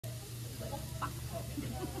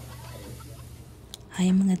Hi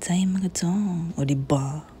mga tay, mga tong. O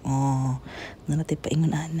diba? Nanati pa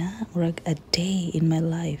ingon ana. Murag a day in my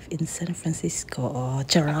life in San Francisco.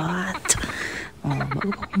 Charot! Bago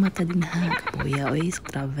pa kumata din ha. Kapuya, oy, sa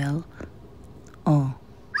travel.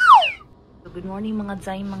 So, good morning mga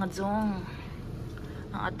tay, mga tong.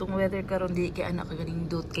 Ang atong weather karon di kay anak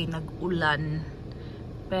kaganindot kay nag-ulan.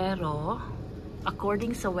 Pero,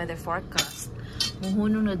 according sa weather forecast,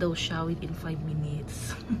 muhuno na daw siya within 5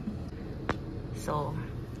 minutes. So,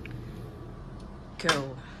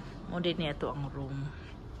 go. Mo din niya ito ang room.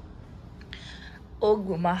 Og,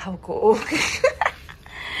 gumahaw ko.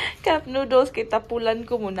 Cup noodles, kay tapulan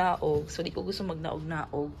ko muna og. So, di ko gusto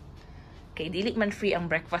magnaog-naog. Kay dili man free ang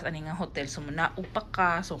breakfast ani nga hotel. So, manaog pa ka.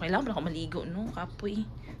 So, kailangan pa ako maligo, no? Kapoy.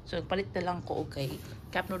 So, nagpalit na lang ko og kay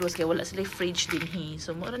cup noodles. Kay wala sila fridge din hi.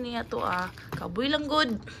 So, mura niya to kaboy lang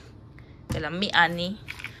good. Kalami ani.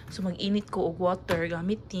 So, mag-init ko og water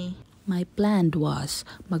gamit ni. My plan was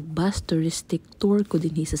mag-bus touristic tour ko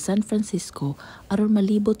dinhi sa San Francisco aron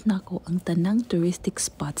malibot nako ang tanang touristic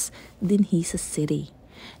spots dinhi sa city.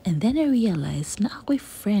 And then I realized na ako'y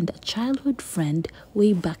friend, a childhood friend,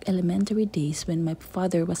 way back elementary days when my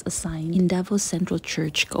father was assigned in Davao Central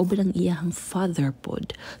Church, kauban ang iyahang father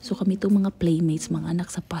pod. So kami itong mga playmates, mga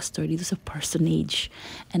anak sa pastor dito sa parsonage.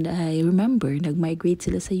 And I remember, nag-migrate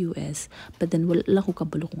sila sa US, but then wala lang ko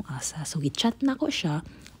kabalo kong asa. So gichat na ko siya,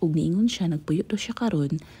 ug niingon siya, nagpuyo daw siya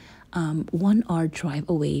karon 1 hour drive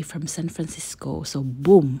away from San Francisco. So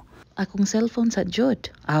boom! Akong cellphone sa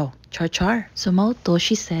jud. Char. So mauto,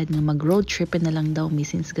 she said nga mag-road trip na lang daw mi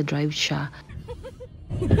since ga-drive siya.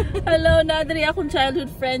 Hello, nadiri akong childhood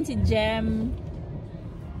friend si Jem.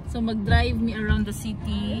 So mag-drive me around the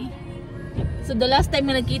city. So the last time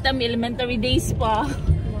na nagkita mi elementary days pa.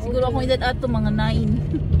 Siguro akong edad ato mga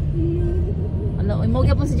 9. Hello, mo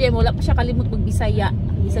gyapon si Jem, wala pa siya kalimot mag-Bisaya.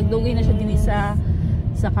 Isang dugay na siya din sa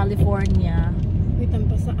California. Witan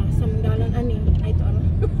pa sa asam dalan ani. Ay to ano.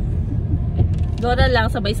 Dora lang,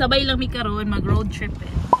 sabay-sabay lang mi karon mag-road trip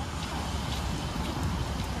eh.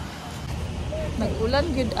 Nag-ulan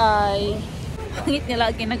good ay. Pangit nga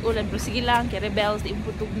lagi nag-ulan, pero sige lang, kay rebels, di mo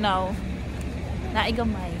tugnaw.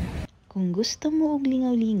 Naigamay. Kung gusto mo og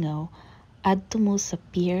lingaw-lingaw, adto mo sa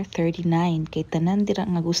Pier 39 kay tanan dira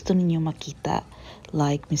nga gusto ninyo makita,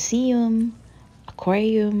 like museum,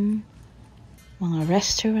 aquarium, mga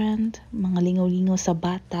restaurant, mga lingaw-lingaw sa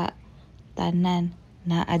bata, tanan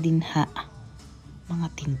naa dinha. Mga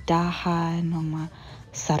tindahan, mga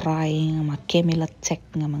saray, mga Kemilatek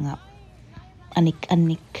nga mga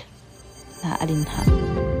anik-anik na alinha.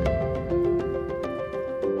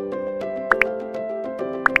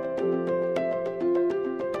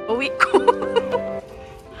 Uwi ko.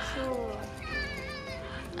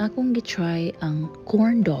 Akong gitry ang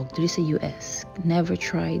corn dog dito sa US. Never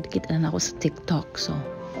tried. Kita na ako sa TikTok. So,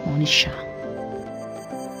 muna siya.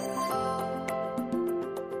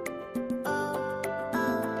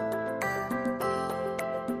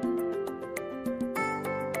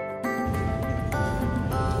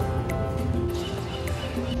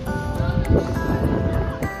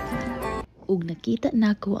 Ug nakita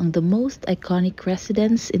nako ang the most iconic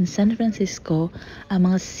residence in San Francisco, ang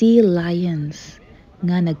mga sea lions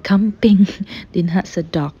nga nagcamping dinha sa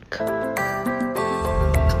dock.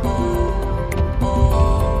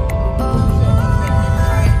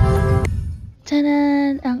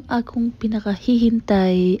 Tanan! Ang akong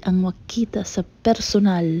pinakahihintay ang makita sa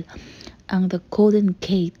personal ang the Golden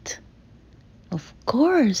Gate. Of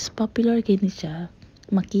course, popular kini siya.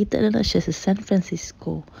 Makita na siya sa San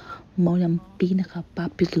Francisco. Mao ang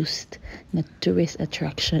pinaka-populous na tourist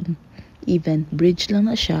attraction. Even bridge lang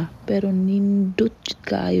na siya, pero nindot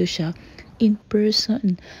kaayo siya in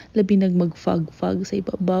person. Labi nagmag-fog-fog sa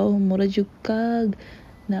ibabaw, mura jud kag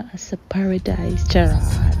na sa paradise. Charot.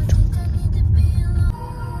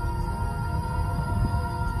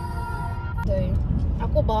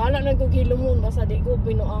 Ako bahala na ko kilumon basta di ko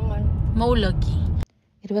binuangan. Maulagi.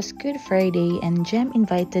 It was Good Friday and Jem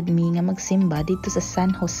invited me nga magsimba dito sa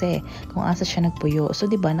San Jose kung asa siya nagpuyo. So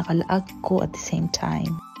diba nakalaag ko at the same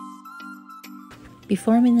time.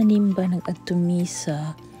 Before mi nanimba, nag-adto mi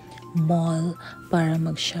sa mall para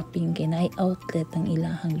mag-shopping kay naay outlet ang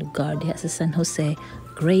ilahang lugar diha sa San Jose.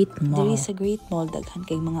 Great Mall. Diri sa Great Mall daghan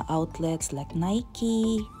kay mga outlets like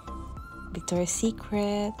Nike, Victoria's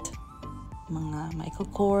Secret, mga Michael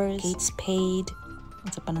Kors, Kate Spade,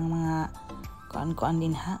 sa panang mga kuan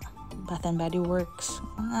din ha, Bath and Body Works,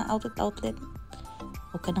 mga outlet o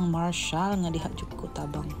kanang Marshall nga diha jud ko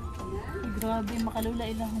tabang. Grabe makalula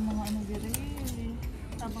ilang mga ano diri,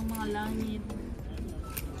 tabang mga langit,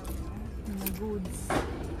 mga goods.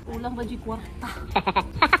 Kulang ba di kwarta?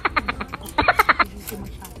 Hindi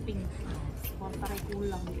mag-shopping. Kwarta rin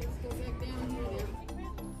kulang.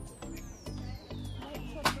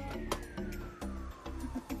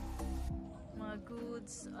 Mga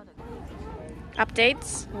goods.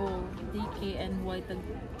 Updates? Oh, DKNY tag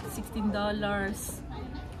 $16.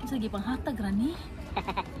 Sige pang hatag rani.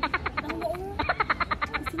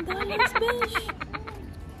 $16, besh.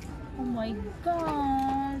 Oh my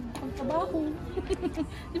god. Pagtrabaho.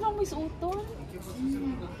 Di ba may suoton?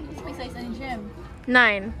 May size ani gem.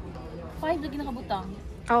 9. 5 lagi nakabutang.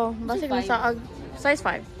 Oh, basi ko sa size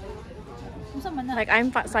 5. Unsa man na? Like I'm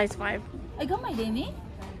size 5. Ay gamay din eh.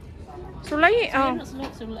 Sulay, oh.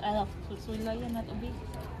 Sulayan na to big.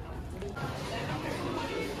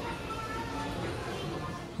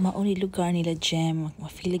 Mauni lugar nila Gem,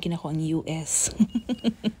 mafili gina ko ang US.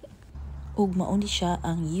 Ug mauni siya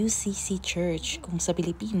ang UCC Church, kung sa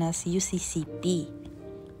Pilipinas UCCP.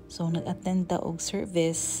 So nag-attend ta og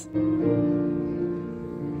service.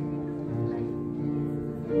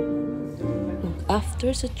 Ug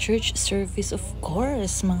after sa church service, of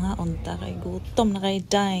course, mga unta kay gutom na kay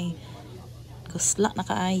day. Kusla na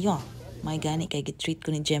kaayo. May gani kay gitreat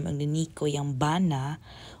ko ni Gem ang Nico yung bana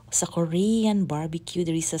sa Korean barbecue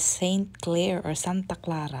diri sa St. Clair or Santa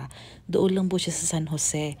Clara. Doon lang po siya sa San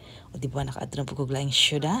Jose. O di ba nakaadran po kog laing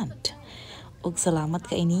syudad. Og salamat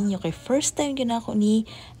kay ninyo kay first time gyud ako ni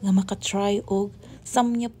nga makatry og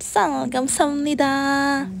samyapsal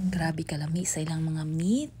kamsamnida. Grabe kalami sa ilang mga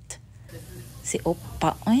meat. Si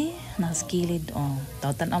Oppa, ay, nasa kilid, oh.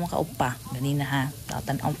 Tawtan-aw ka, Oppa. Ganina ha,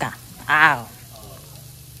 tawtan-aw ka. Ow!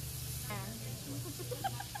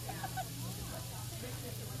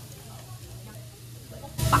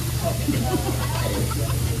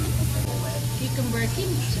 Cucumber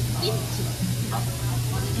kimchi.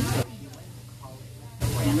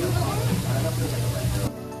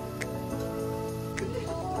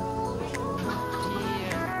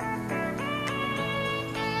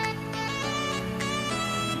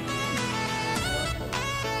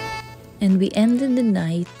 And we ended the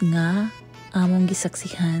night nga among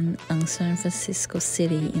gisaksihan ang San Francisco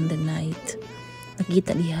City in the night.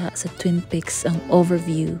 Nakita diha sa Twin Peaks ang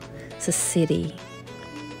overview sa city.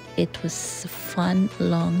 It was a fun,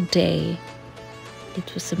 long day. It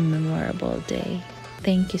was a memorable day.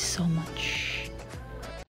 Thank you so much.